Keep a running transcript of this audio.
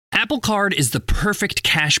Apple Card is the perfect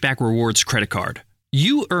cashback rewards credit card.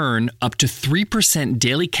 You earn up to 3%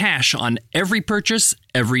 daily cash on every purchase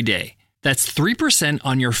every day. That's 3%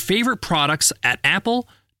 on your favorite products at Apple,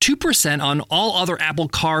 2% on all other Apple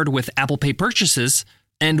Card with Apple Pay purchases,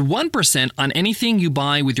 and 1% on anything you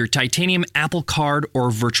buy with your titanium Apple Card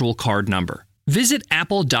or virtual card number. Visit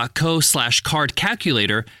apple.co/card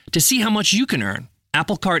calculator to see how much you can earn.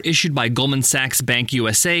 Apple Card issued by Goldman Sachs Bank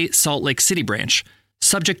USA, Salt Lake City branch.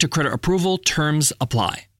 Subject to credit approval, terms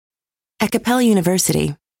apply. At Capella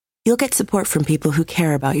University, you'll get support from people who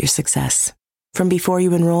care about your success. From before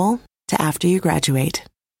you enroll to after you graduate,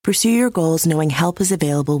 pursue your goals knowing help is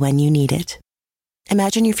available when you need it.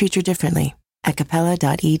 Imagine your future differently at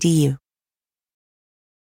capella.edu.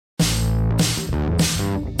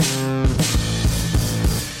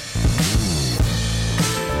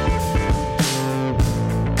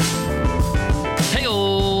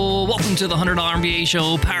 Welcome to the $100 MBA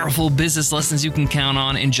Show, powerful business lessons you can count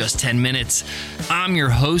on in just 10 minutes. I'm your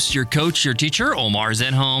host, your coach, your teacher, Omar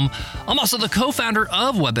Zenhom. I'm also the co-founder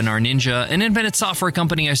of Webinar Ninja, an independent software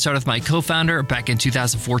company I started with my co-founder back in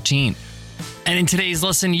 2014. And in today's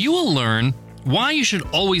lesson, you will learn why you should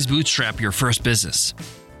always bootstrap your first business.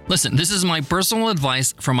 Listen, this is my personal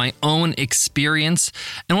advice from my own experience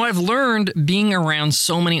and what I've learned being around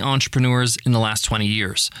so many entrepreneurs in the last 20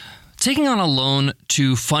 years. Taking on a loan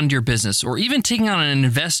to fund your business or even taking on an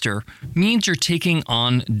investor means you're taking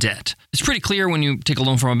on debt. It's pretty clear when you take a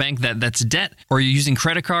loan from a bank that that's debt, or you're using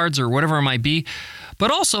credit cards or whatever it might be. But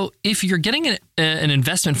also, if you're getting an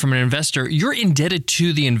investment from an investor, you're indebted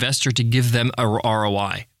to the investor to give them a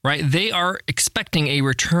ROI, right? They are expecting a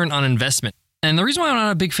return on investment. And the reason why I'm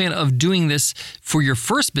not a big fan of doing this for your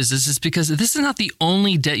first business is because this is not the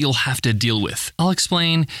only debt you'll have to deal with. I'll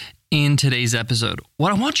explain in today's episode.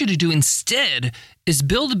 What I want you to do instead is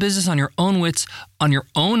build a business on your own wits, on your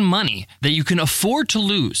own money that you can afford to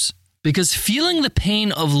lose. Because feeling the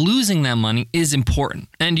pain of losing that money is important.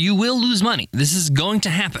 And you will lose money. This is going to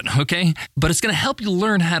happen, okay? But it's going to help you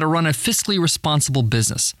learn how to run a fiscally responsible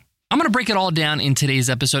business. I'm going to break it all down in today's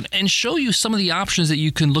episode and show you some of the options that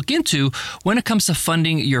you can look into when it comes to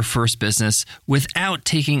funding your first business without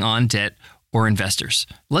taking on debt or investors.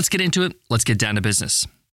 Let's get into it. Let's get down to business.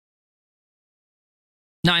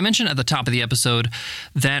 Now, I mentioned at the top of the episode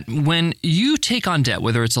that when you take on debt,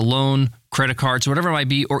 whether it's a loan, credit cards, whatever it might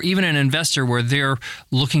be, or even an investor where they're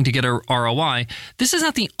looking to get a ROI, this is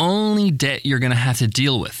not the only debt you're going to have to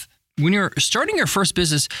deal with. When you're starting your first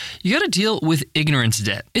business, you got to deal with ignorance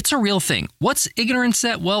debt. It's a real thing. What's ignorance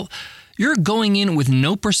debt? Well, you're going in with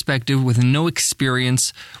no perspective, with no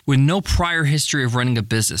experience, with no prior history of running a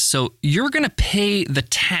business. So you're going to pay the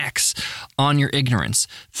tax on your ignorance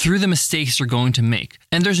through the mistakes you're going to make.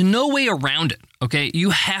 And there's no way around it, okay? You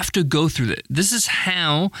have to go through it. This is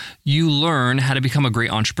how you learn how to become a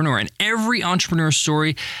great entrepreneur. And every entrepreneur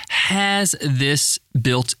story has this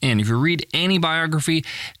built in. If you read any biography,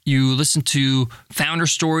 you listen to founder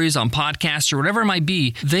stories on podcasts or whatever it might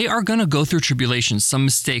be, they are going to go through tribulations, some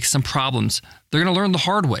mistakes, some problems. They're going to learn the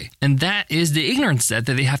hard way. And that is the ignorance debt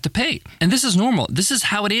that they have to pay. And this is normal. This is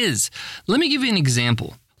how it is. Let me give you an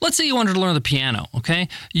example. Let's say you wanted to learn the piano, okay?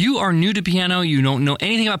 You are new to piano. You don't know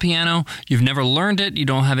anything about piano. You've never learned it. You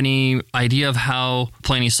don't have any idea of how to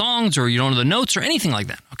play any songs, or you don't know the notes or anything like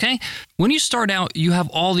that, okay? When you start out, you have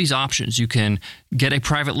all these options. You can get a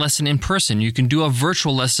private lesson in person. You can do a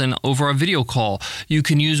virtual lesson over a video call. You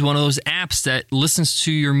can use one of those apps that listens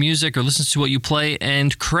to your music or listens to what you play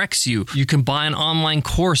and corrects you. You can buy an online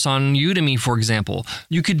course on Udemy, for example.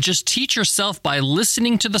 You could just teach yourself by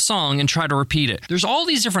listening to the song and try to repeat it. There's all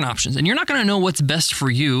these different options, and you're not going to know what's best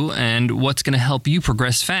for you and what's going to help you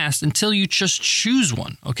progress fast until you just choose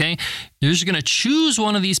one, okay? You're just going to choose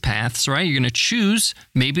one of these paths, right? You're going to choose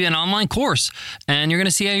maybe an online course, and you're going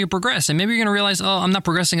to see how you progress. And maybe you're going to realize, oh, I'm not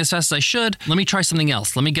progressing as fast as I should. Let me try something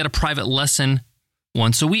else. Let me get a private lesson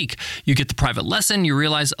once a week. You get the private lesson, you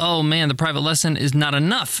realize, oh man, the private lesson is not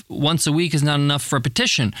enough. Once a week is not enough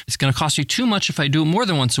repetition. It's going to cost you too much if I do it more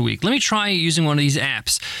than once a week. Let me try using one of these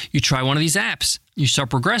apps. You try one of these apps. You start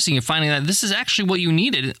progressing. You're finding that this is actually what you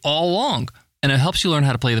needed all along. And it helps you learn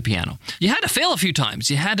how to play the piano. You had to fail a few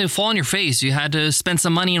times. You had to fall on your face. You had to spend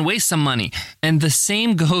some money and waste some money. And the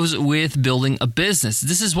same goes with building a business.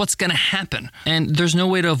 This is what's going to happen. And there's no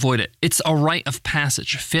way to avoid it. It's a rite of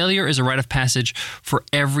passage. Failure is a rite of passage for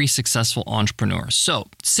every successful entrepreneur. So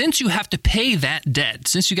since you have to pay that debt,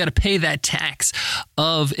 since you got to pay that tax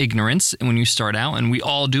of ignorance when you start out, and we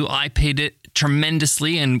all do, I paid it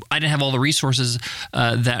tremendously, and I didn't have all the resources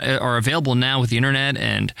that are available now with the internet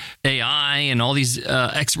and AI and all these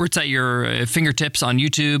experts at your fingertips on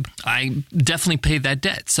YouTube, I definitely paid that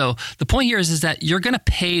debt. So the point here is that you're going to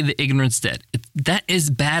pay the ignorance debt. That is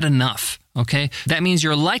bad enough. Okay, that means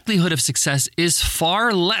your likelihood of success is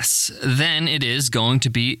far less than it is going to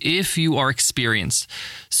be if you are experienced.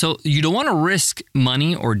 So you don't want to risk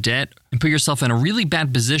money or debt and put yourself in a really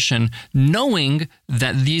bad position knowing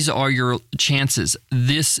that these are your chances.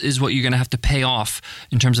 This is what you're going to have to pay off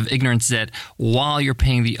in terms of ignorance debt while you're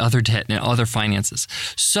paying the other debt and other finances.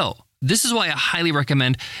 So this is why I highly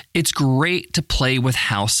recommend it's great to play with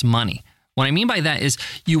house money. What I mean by that is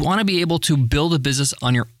you want to be able to build a business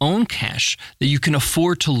on your own cash that you can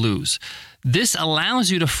afford to lose. This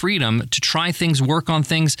allows you the freedom to try things, work on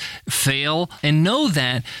things, fail, and know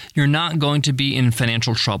that you're not going to be in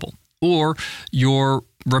financial trouble. Or your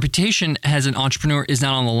reputation as an entrepreneur is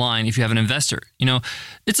not on the line if you have an investor. You know,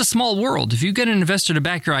 it's a small world. If you get an investor to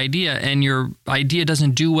back your idea and your idea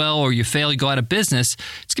doesn't do well or you fail, you go out of business,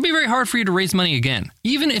 it's going to be very hard for you to raise money again.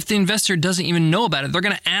 Even if the investor doesn't even know about it, they're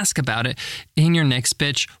going to ask about it in your next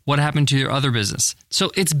pitch. What happened to your other business?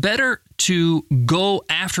 So it's better to go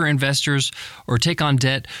after investors or take on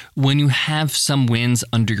debt when you have some wins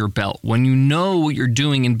under your belt, when you know what you're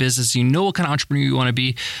doing in business, you know what kind of entrepreneur you want to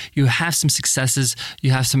be, you have some successes,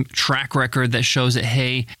 you have some track record that shows that,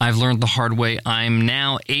 hey, I've learned the hard way. I'm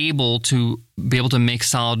now able to make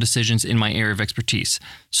solid decisions in my area of expertise.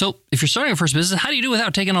 So if you're starting a first business, how do you do it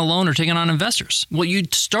without taking a loan or taking on investors? Well,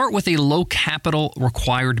 you'd start with a low capital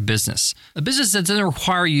required business, a business that doesn't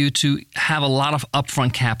require you to have a lot of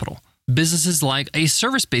upfront capital. Businesses like a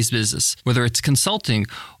service-based business, whether it's consulting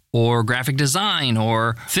or graphic design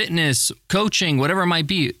or fitness, coaching, whatever it might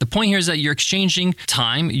be. The point here is that you're exchanging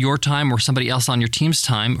time, your time or somebody else on your team's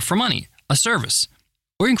time for money, a service.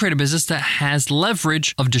 Or you can create a business that has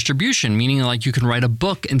leverage of distribution, meaning like you can write a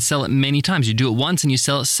book and sell it many times. You do it once and you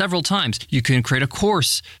sell it several times. You can create a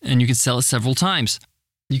course and you can sell it several times.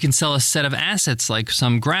 You can sell a set of assets like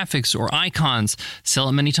some graphics or icons, sell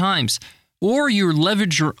it many times. Or you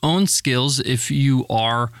leverage your own skills if you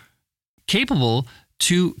are capable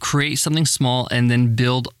to create something small and then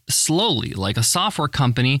build slowly, like a software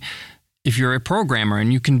company. If you're a programmer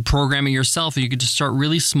and you can program it yourself, you could just start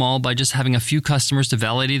really small by just having a few customers to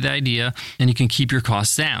validate the idea, and you can keep your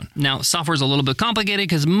costs down. Now, software is a little bit complicated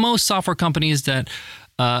because most software companies that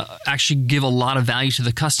actually give a lot of value to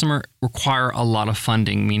the customer require a lot of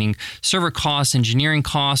funding, meaning server costs, engineering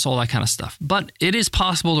costs, all that kind of stuff. But it is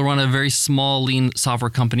possible to run a very small, lean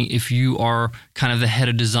software company if you are kind of the head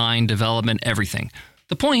of design, development, everything.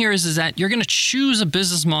 The point here is that you're going to choose a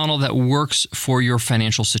business model that works for your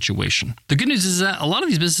financial situation. The good news is that a lot of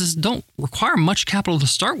these businesses don't require much capital to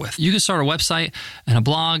start with. You can start a website and a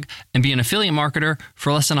blog and be an affiliate marketer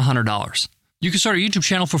for less than $100. You can start a YouTube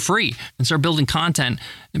channel for free and start building content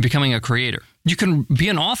and becoming a creator. You can be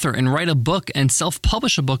an author and write a book and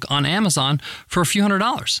self-publish a book on Amazon for a few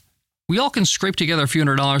 $100s. We all can scrape together a few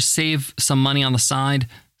 $100, save some money on the side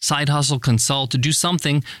hustle, consult, to do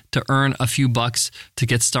something to earn a few bucks to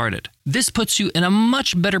get started. This puts you in a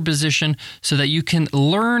much better position so that you can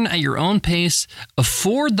learn at your own pace,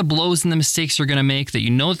 afford the blows and the mistakes you're going to make that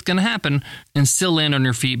you know it's going to happen, and still land on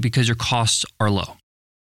your feet because your costs are low.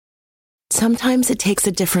 Sometimes it takes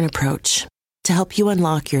a different approach to help you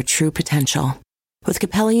unlock your true potential. With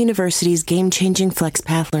Capella University's game-changing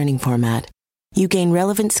FlexPath learning format, you gain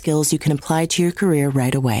relevant skills you can apply to your career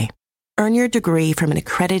right away. Earn your degree from an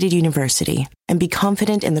accredited university and be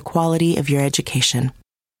confident in the quality of your education.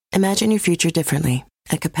 Imagine your future differently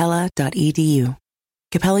at capella.edu.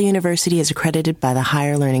 Capella University is accredited by the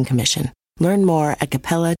Higher Learning Commission. Learn more at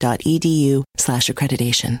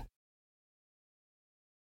capella.edu/accreditation.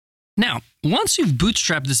 Now, once you've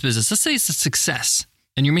bootstrapped this business, let's say it's a success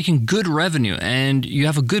and you're making good revenue and you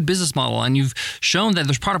have a good business model and you've shown that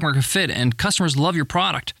there's product market fit and customers love your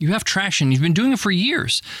product. You have traction. You've been doing it for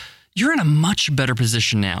years. You're in a much better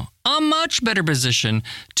position now, a much better position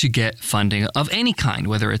to get funding of any kind,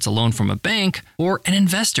 whether it's a loan from a bank or an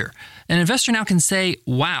investor. An investor now can say,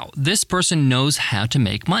 wow, this person knows how to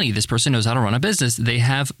make money. This person knows how to run a business. They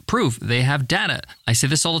have proof. They have data. I say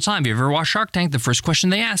this all the time. If you ever watch Shark Tank, the first question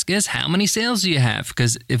they ask is, how many sales do you have?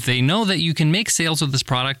 Because if they know that you can make sales with this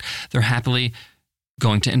product, they're happily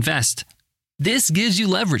going to invest. This gives you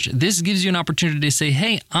leverage. This gives you an opportunity to say,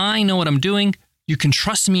 hey, I know what I'm doing. You can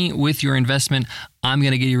trust me with your investment. I'm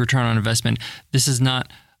going to get you a return on investment. This is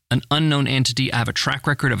not an unknown entity. I have a track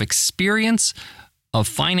record of experience of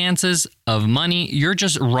finances, of money. You're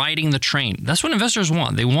just riding the train. That's what investors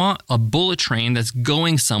want. They want a bullet train that's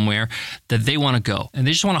going somewhere that they want to go. And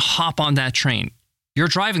they just want to hop on that train. You're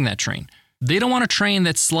driving that train. They don't want a train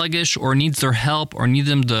that's sluggish or needs their help or need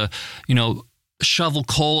them to, shovel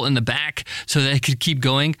coal in the back so they could keep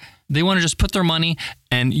going. They want to just put their money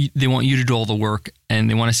and they want you to do all the work and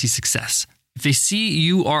they want to see success. If they see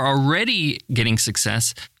you are already getting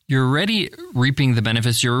success, you're already reaping the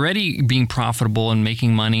benefits, you're already being profitable and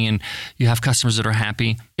making money, and you have customers that are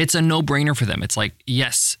happy, it's a no-brainer for them. It's like,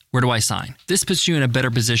 yes, where do I sign? This puts you in a better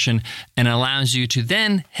position and allows you to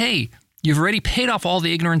then, hey, you've already paid off all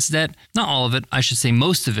the ignorance debt. Not all of it, I should say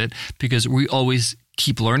most of it, because we always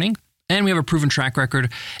keep learning. And we have a proven track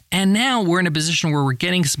record. And now we're in a position where we're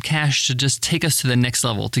getting some cash to just take us to the next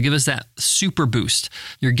level, to give us that super boost.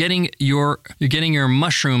 You're getting your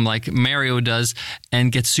mushroom like Mario does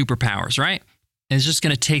and get superpowers, right? And it's just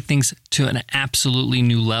going to take things to an absolutely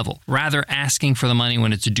new level, rather asking for the money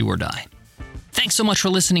when it's a do or die. Thanks so much for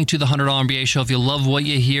listening to the $100 MBA Show. If you love what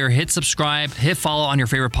you hear, hit subscribe, hit follow on your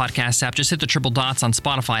favorite podcast app. Just hit the triple dots on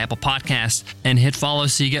Spotify, Apple Podcasts, and hit follow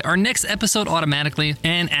so you get our next episode automatically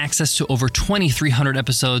and access to over 2,300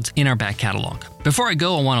 episodes in our back catalog. Before I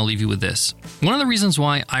go, I want to leave you with this. One of the reasons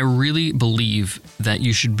why I really believe that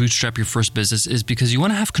you should bootstrap your first business is because you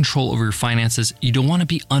want to have control over your finances. You don't want to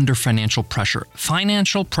be under financial pressure.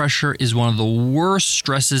 Financial pressure is one of the worst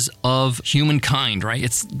stresses of humankind, right?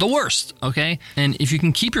 It's the worst, okay? And if you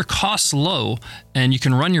can keep your costs low and you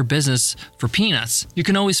can run your business for peanuts, you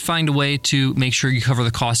can always find a way to make sure you cover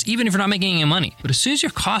the costs, even if you're not making any money. But as soon as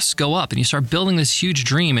your costs go up and you start building this huge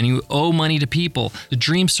dream and you owe money to people, the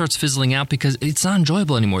dream starts fizzling out because it's not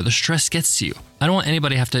enjoyable anymore. The stress gets to you. I don't want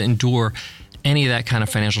anybody to have to endure any of that kind of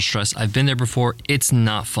financial stress. I've been there before. It's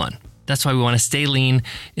not fun. That's why we want to stay lean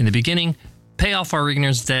in the beginning, pay off our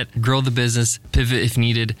ignorance debt, grow the business, pivot if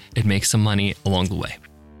needed, and make some money along the way.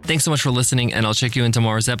 Thanks so much for listening, and I'll check you in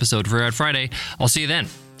tomorrow's episode for Red Friday. I'll see you then.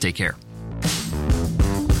 Take care.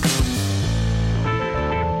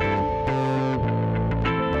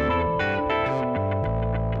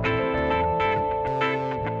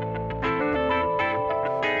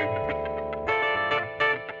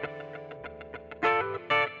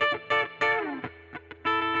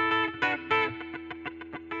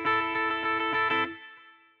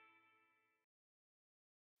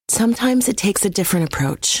 Sometimes it takes a different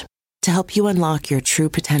approach to help you unlock your true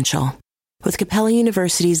potential. With Capella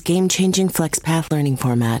University's game-changing FlexPath learning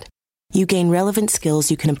format, you gain relevant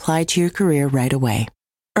skills you can apply to your career right away.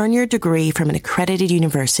 Earn your degree from an accredited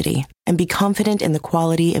university and be confident in the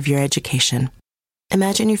quality of your education.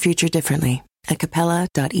 Imagine your future differently at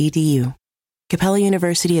capella.edu. Capella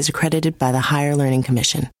University is accredited by the Higher Learning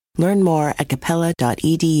Commission. Learn more at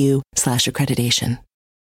capella.edu/accreditation.